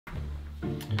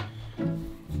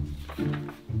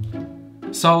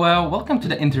So, welcome to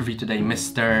the interview today,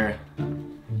 Mr.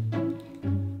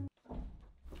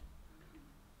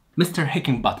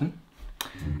 Hickingbutton.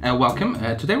 Welcome.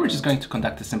 Today we're just going to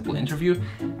conduct a simple interview.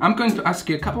 I'm going to ask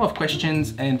you a couple of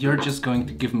questions and you're just going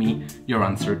to give me your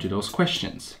answer to those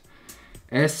questions.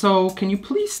 So, can you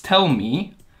please tell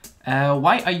me,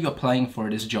 why are you applying for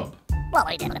this job?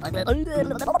 Ah.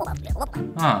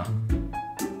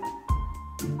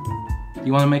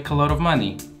 You want to make a lot of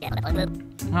money?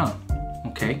 Ah,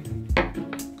 okay.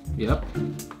 Yep.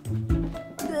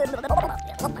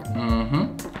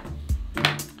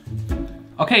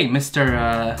 Okay,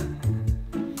 Mr.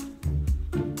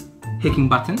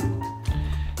 Hickingbutton.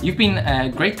 You've been a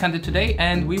great candidate today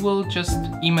and we will just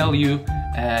email you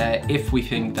if we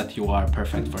think that you are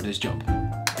perfect for this job.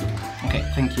 Okay,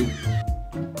 thank you.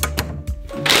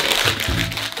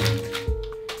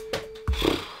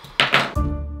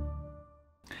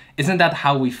 Isn't that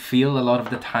how we feel a lot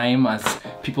of the time as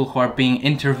people who are being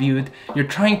interviewed? You're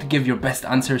trying to give your best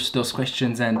answers to those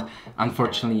questions and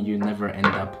unfortunately you never end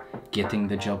up getting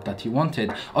the job that you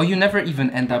wanted. Or you never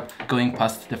even end up going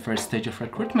past the first stage of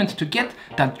recruitment to get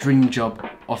that dream job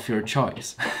of your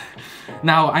choice.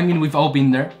 Now, I mean, we've all been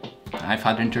there. I've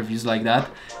had interviews like that.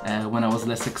 When I was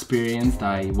less experienced,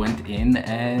 I went in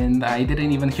and I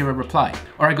didn't even hear a reply.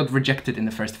 Or I got rejected in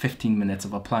the first 15 minutes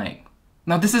of applying.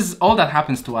 Now this is all that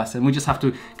happens to us and we just have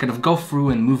to kind of go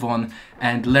through and move on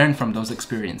and learn from those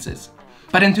experiences.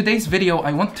 But in today's video,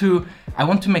 I want to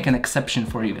make an exception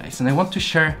for you guys and I want to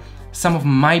share some of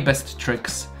my best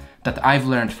tricks that I've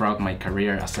learned throughout my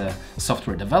career as a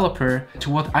software developer to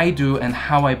what I do and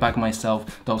how I bag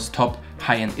myself those top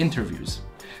high-end interviews.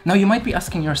 Now you might be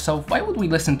asking yourself, why would we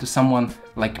listen to someone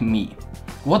like me?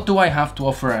 What do I have to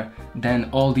offer than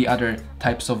all the other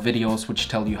types of videos which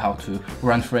tell you how to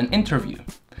run for an interview?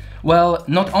 Well,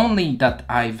 not only that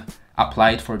I've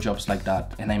applied for jobs like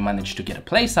that and I managed to get a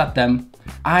place at them,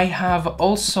 I have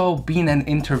also been an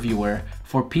interviewer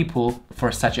for people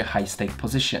for such a high-stake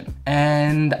position.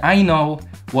 And I know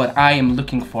what I am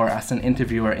looking for as an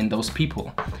interviewer in those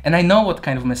people. And I know what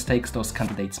kind of mistakes those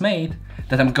candidates made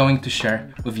that I'm going to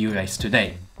share with you guys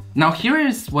today. Now here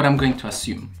is what I'm going to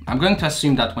assume. I'm going to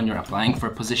assume that when you're applying for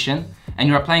a position, and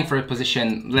you're applying for a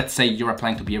position, let's say you're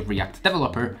applying to be a React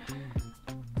developer,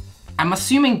 I'm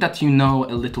assuming that you know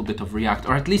a little bit of React,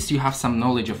 or at least you have some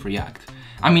knowledge of React.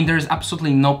 I mean, there's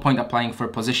absolutely no point applying for a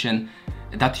position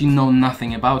that you know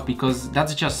nothing about, because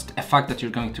that's just a fact that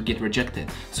you're going to get rejected.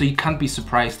 So you can't be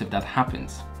surprised if that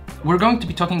happens. We're going to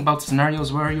be talking about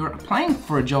scenarios where you're applying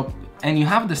for a job and you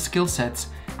have the skill sets,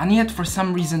 and yet for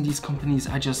some reason these companies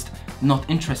are just not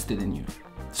interested in you.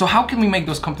 So how can we make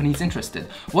those companies interested?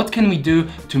 What can we do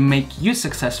to make you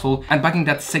successful and bagging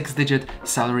that 6-digit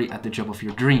salary at the job of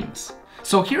your dreams?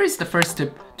 So here is the first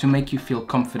tip to make you feel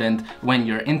confident when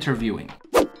you're interviewing.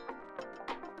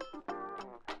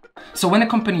 So when a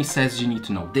company says you need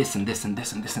to know this and this and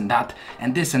this and this and that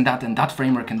and this and that and that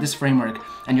framework and this framework,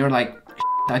 and you're like,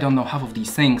 I don't know half of these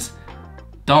things,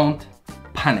 don't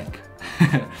panic.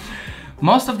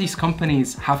 Most of these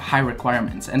companies have high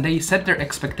requirements and they set their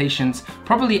expectations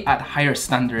probably at higher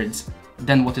standards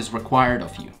than what is required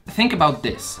of you. Think about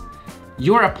this.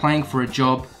 You're applying for a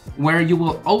job where you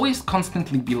will always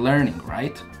constantly be learning,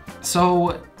 right?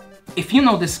 So if you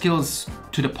know the skills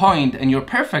to the point and you're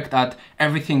perfect at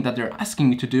everything that they're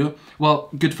asking you to do, well,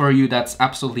 good for you, that's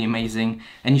absolutely amazing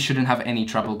and you shouldn't have any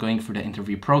trouble going through the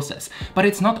interview process. But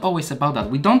it's not always about that.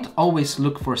 We don't always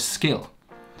look for skill.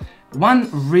 One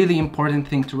really important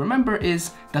thing to remember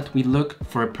is that we look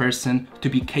for a person to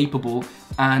be capable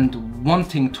and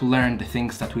wanting to learn the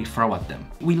things that we throw at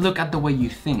them. We look at the way you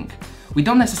think. We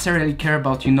don't necessarily care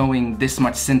about you knowing this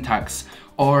much syntax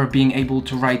or being able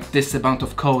to write this amount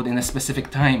of code in a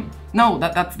specific time. No,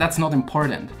 that's not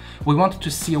important. We want to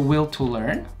see a will to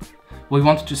learn. We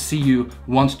want to see you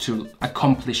want to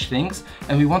accomplish things,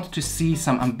 and we want to see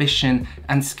some ambition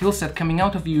and skill set coming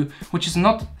out of you, which is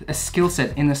not a skill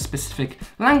set in a specific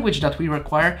language that we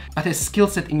require, but a skill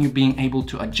set in you being able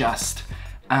to adjust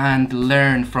and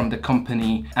learn from the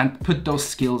company and put those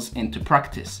skills into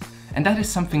practice. And that is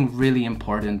something really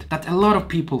important that a lot of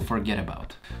people forget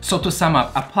about. So to sum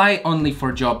up, apply only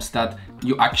for jobs that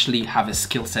you actually have a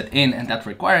skill set in and that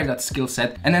require that skill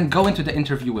set, and then go into the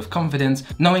interview with confidence,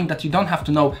 knowing that you don't have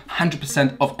to know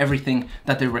 100% of everything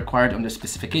that they required on the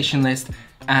specification list,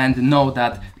 and know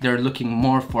that they're looking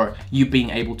more for you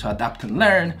being able to adapt and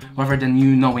learn rather than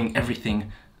you knowing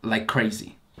everything like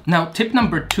crazy. Now, tip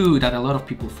number 2 that a lot of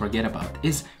people forget about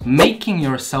is making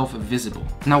yourself visible.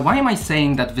 Now, why am I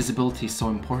saying that visibility is so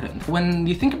important? When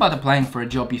you think about applying for a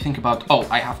job, you think about, oh,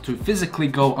 I have to physically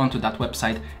go onto that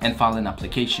website and file an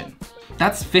application.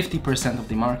 That's 50% of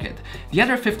the market. The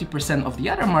other 50% of the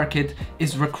other market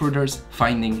is recruiters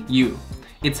finding you.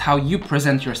 It's how you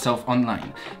present yourself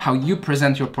online, how you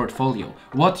present your portfolio,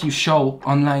 what you show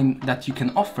online that you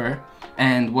can offer,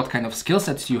 and what kind of skill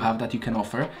sets you have that you can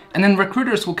offer. And then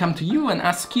recruiters will come to you and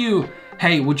ask you,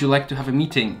 hey, would you like to have a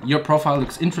meeting? Your profile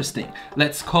looks interesting.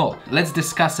 Let's call. Let's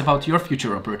discuss about your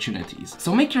future opportunities.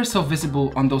 So make yourself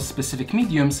visible on those specific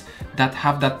mediums that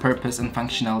have that purpose and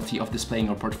functionality of displaying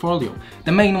your portfolio.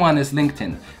 The main one is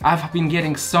LinkedIn. I've been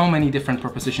getting so many different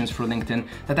propositions for LinkedIn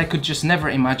that I could just never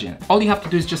imagine. All you have to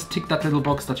do is just tick that little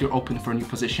box that you're open for new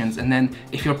positions, and then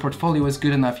if your portfolio is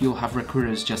good enough, you'll have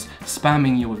recruiters just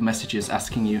spamming you with messages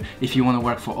asking you if you want to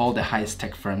work for all the highest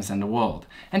tech firms in the world.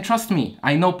 And trust me,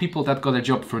 I know people that got a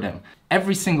job for them.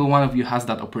 Every single one of you has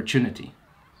that opportunity.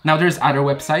 Now there's other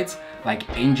websites like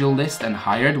AngelList and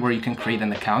Hired where you can create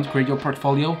an account, create your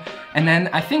portfolio, and then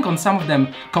I think on some of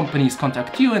them companies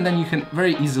contact you and then you can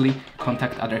very easily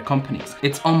contact other companies.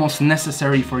 It's almost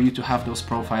necessary for you to have those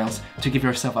profiles to give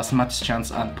yourself as much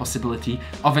chance and possibility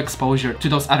of exposure to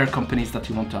those other companies that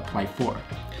you want to apply for.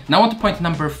 Now on to point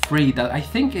number 3 that I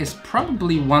think is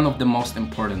probably one of the most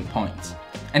important points.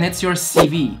 And it's your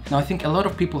CV. Now I think a lot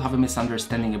of people have a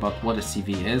misunderstanding about what a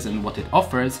CV is and what it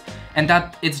offers, and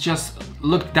that it's just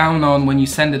looked down on when you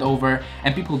send it over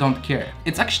and people don't care.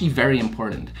 It's actually very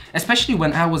important. Especially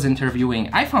when I was interviewing,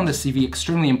 I found the CV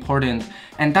extremely important,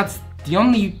 and that's the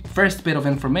only first bit of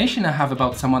information I have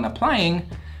about someone applying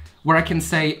where I can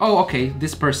say, oh, okay,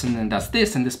 this person does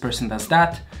this and this person does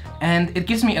that. And it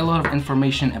gives me a lot of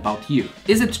information about you.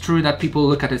 Is it true that people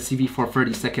look at a CV for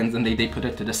 30 seconds and they put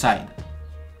it to the side?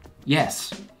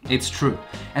 Yes, it's true.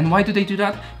 And why do they do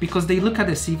that? Because they look at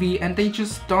the CV and they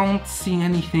just don't see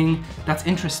anything that's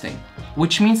interesting,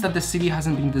 which means that the CV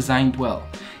hasn't been designed well.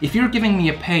 If you're giving me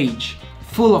a page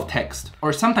full of text,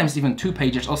 or sometimes even 2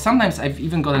 pages, or sometimes I've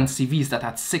even gotten CVs that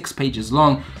had 6 pages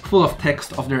long, full of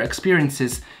text of their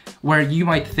experiences, where you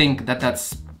might think that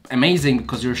that's amazing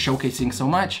because you're showcasing so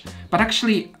much, but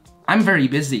actually I'm very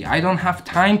busy. I don't have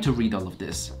time to read all of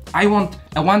this. I want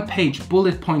a 1-page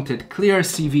bullet pointed clear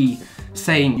CV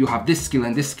saying you have this skill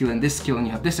and this skill and this skill and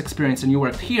you have this experience and you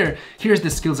worked here, here's the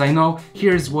skills I know,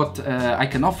 here's what I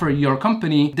can offer your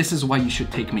company, this is why you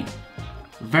should take me.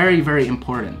 Very, very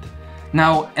important.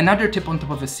 Now, another tip on top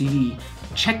of a CV,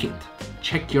 check it.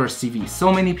 Check your CV.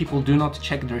 So many people do not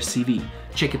check their CV.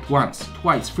 Check it once,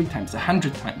 twice, 3 times,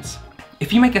 100 times.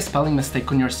 If you make a spelling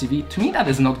mistake on your CV, to me that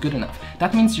is not good enough.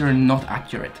 That means you're not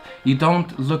accurate. You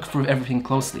don't look through everything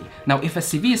closely. Now, if a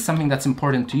CV is something that's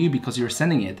important to you because you're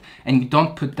sending it and you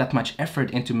don't put that much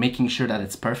effort into making sure that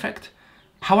it's perfect,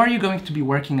 how are you going to be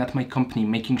working at my company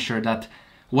making sure that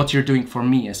what you're doing for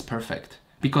me is perfect?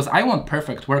 Because I want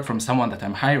perfect work from someone that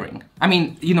I'm hiring. I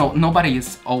mean, you know, nobody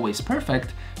is always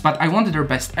perfect, but I want their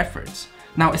best efforts.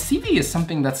 Now, a CV is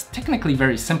something that's technically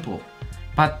very simple.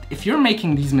 But if you're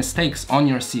making these mistakes on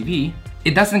your CV,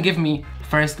 it doesn't give me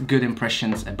first good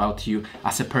impressions about you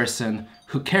as a person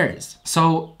who cares.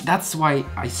 So that's why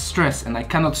I stress, and I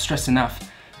cannot stress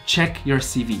enough, check your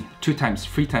CV 2 times,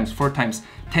 3 times, 4 times,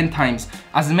 10 times,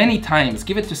 as many times,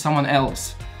 give it to someone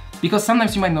else. Because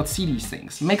sometimes you might not see these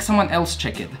things. Make someone else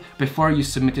check it before you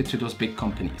submit it to those big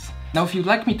companies. Now, if you'd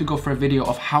like me to go for a video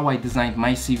of how I designed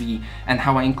my CV and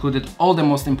how I included all the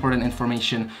most important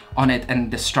information on it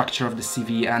and the structure of the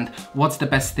CV and what's the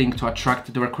best thing to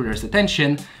attract the recruiter's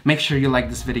attention, make sure you like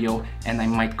this video and I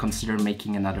might consider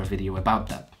making another video about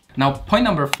that. Now, point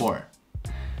number 4,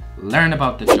 learn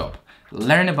about the job.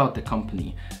 Learn about the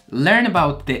company. Learn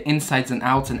about the insides and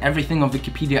outs and everything on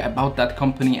Wikipedia about that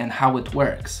company and how it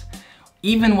works.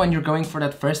 Even when you're going for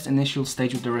that first initial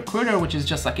stage with the recruiter, which is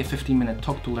just like a 15-minute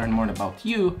talk to learn more about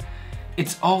you,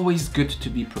 it's always good to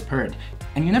be prepared.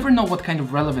 And you never know what kind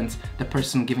of relevance the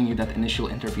person giving you that initial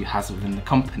interview has within the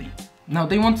company. Now,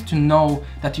 they want to know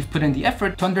that you've put in the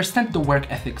effort to understand the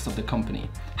work ethics of the company,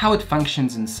 how it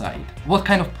functions inside, what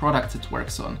kind of products it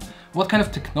works on, what kind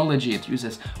of technology it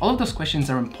uses. All of those questions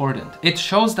are important. It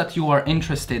shows that you are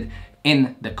interested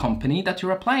in the company that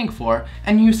you're applying for,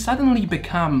 and you suddenly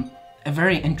become a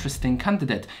very interesting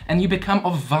candidate, and you become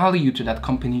of value to that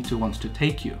company to want to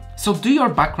take you. So do your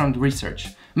background research.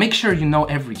 Make sure you know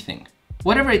everything.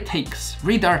 Whatever it takes,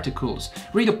 read articles,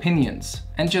 read opinions,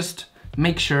 and just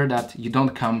make sure that you don't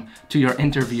come to your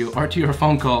interview or to your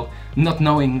phone call not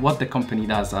knowing what the company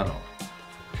does at all.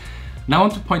 Now on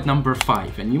to point number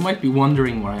 5, and you might be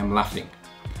wondering why I'm laughing.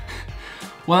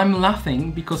 Well, I'm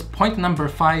laughing because point number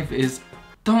 5 is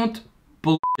don't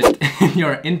bullshit in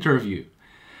your interview.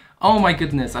 Oh my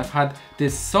goodness, I've had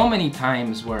this so many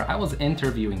times where I was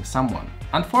interviewing someone,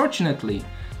 unfortunately,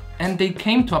 and they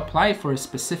came to apply for a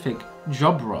specific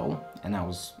job role, and I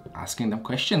was asking them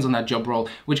questions on that job role,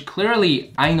 which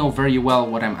clearly I know very well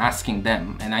what I'm asking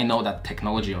them, and I know that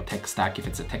technology or tech stack if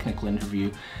it's a technical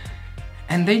interview,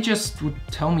 and they just would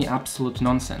tell me absolute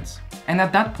nonsense. And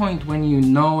at that point, when you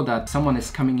know that someone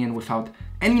is coming in without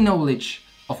any knowledge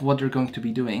of what they're going to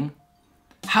be doing,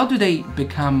 how do they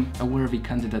become a worthy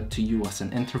candidate to you as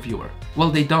an interviewer?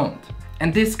 Well, they don't.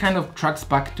 And this kind of tracks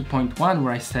back to point 1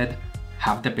 where I said,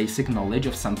 have the basic knowledge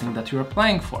of something that you're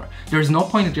applying for. There's no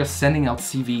point in just sending out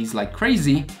CVs like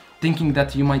crazy, thinking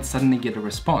that you might suddenly get a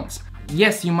response.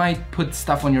 Yes, you might put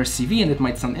stuff on your CV and it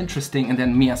might sound interesting, and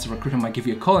then me as a recruiter might give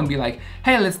you a call and be like,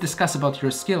 hey, let's discuss about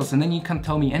your skills, and then you can't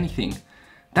tell me anything.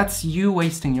 That's you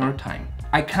wasting your time.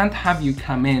 I can't have you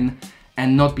come in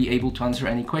and not be able to answer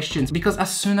any questions, because as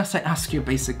soon as I ask you a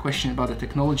basic question about the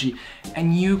technology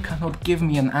and you cannot give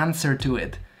me an answer to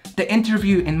it, the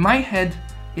interview in my head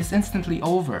is instantly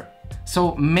over.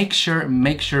 So make sure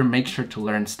to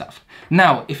learn stuff.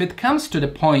 Now, if it comes to the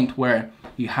point where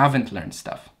you haven't learned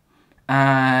stuff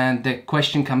and the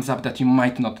question comes up that you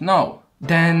might not know,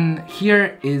 then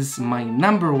here is my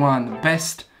number 1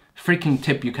 best freaking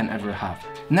tip you can ever have.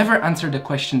 Never answer the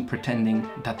question pretending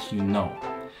that you know.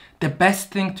 The best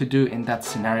thing to do in that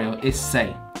scenario is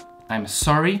say, I'm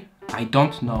sorry, I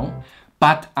don't know,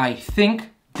 but I think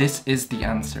this is the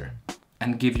answer,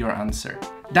 and give your answer.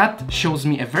 That shows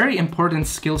me a very important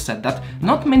skill set that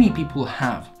not many people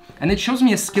have. And it shows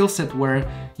me a skill set where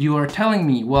you are telling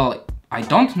me, well, I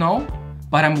don't know,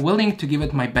 but I'm willing to give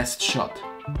it my best shot.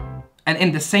 And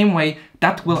in the same way,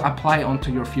 that will apply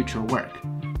onto your future work.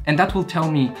 And that will tell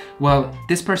me, well,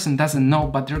 this person doesn't know,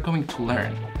 but they're going to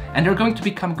learn. And they're going to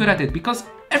become good at it, because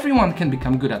everyone can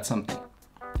become good at something.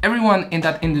 Everyone in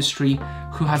that industry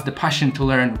who has the passion to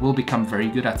learn will become very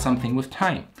good at something with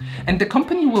time. And the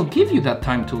company will give you that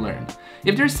time to learn.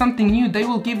 If there's something new, they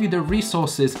will give you the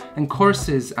resources and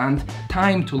courses and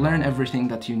time to learn everything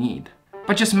that you need.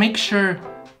 But just make sure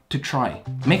to try.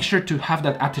 Make sure to have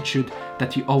that attitude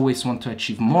that you always want to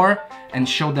achieve more, and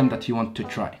show them that you want to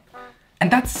try. And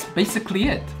that's basically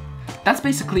it. That's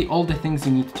basically all the things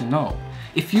you need to know.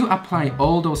 If you apply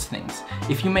all those things,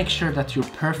 if you make sure that you're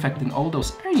perfect in all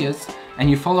those areas and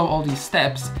you follow all these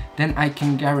steps, then I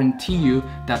can guarantee you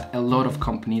that a lot of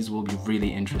companies will be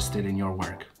really interested in your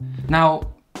work.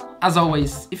 Now, as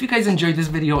always, if you guys enjoyed this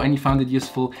video and you found it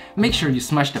useful, make sure you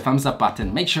smash the thumbs up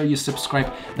button, make sure you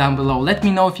subscribe down below. Let me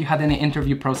know if you had any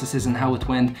interview processes and how it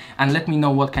went, and let me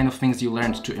know what kind of things you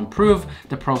learned to improve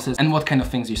the process and what kind of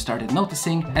things you started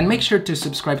noticing. And make sure to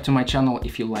subscribe to my channel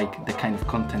if you like the kind of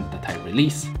content that I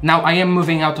release. Now, I am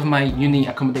moving out of my uni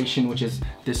accommodation, which is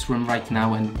this room right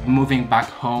now, and moving back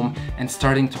home and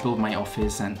starting to build my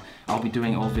office, and I'll be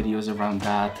doing all videos around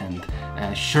that, and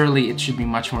surely it should be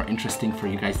much more interesting for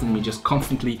you guys than me just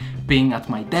constantly being at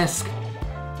my desk.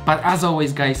 But as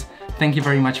always, guys, thank you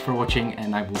very much for watching,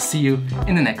 and I will see you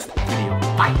in the next video.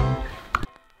 Bye!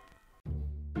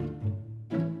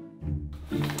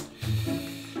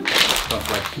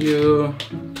 Stuff like you.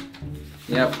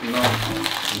 Yep,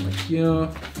 not like you.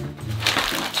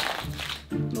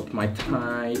 Not my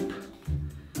type.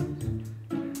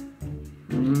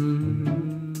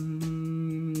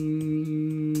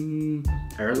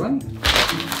 Ireland?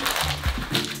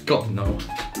 God, no.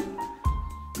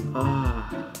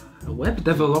 A web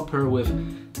developer with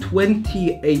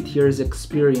 28 years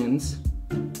experience,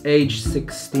 age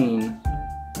 16.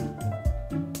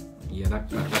 Yeah,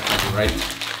 that might be right.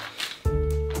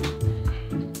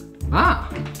 Ah!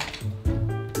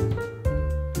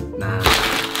 Nah.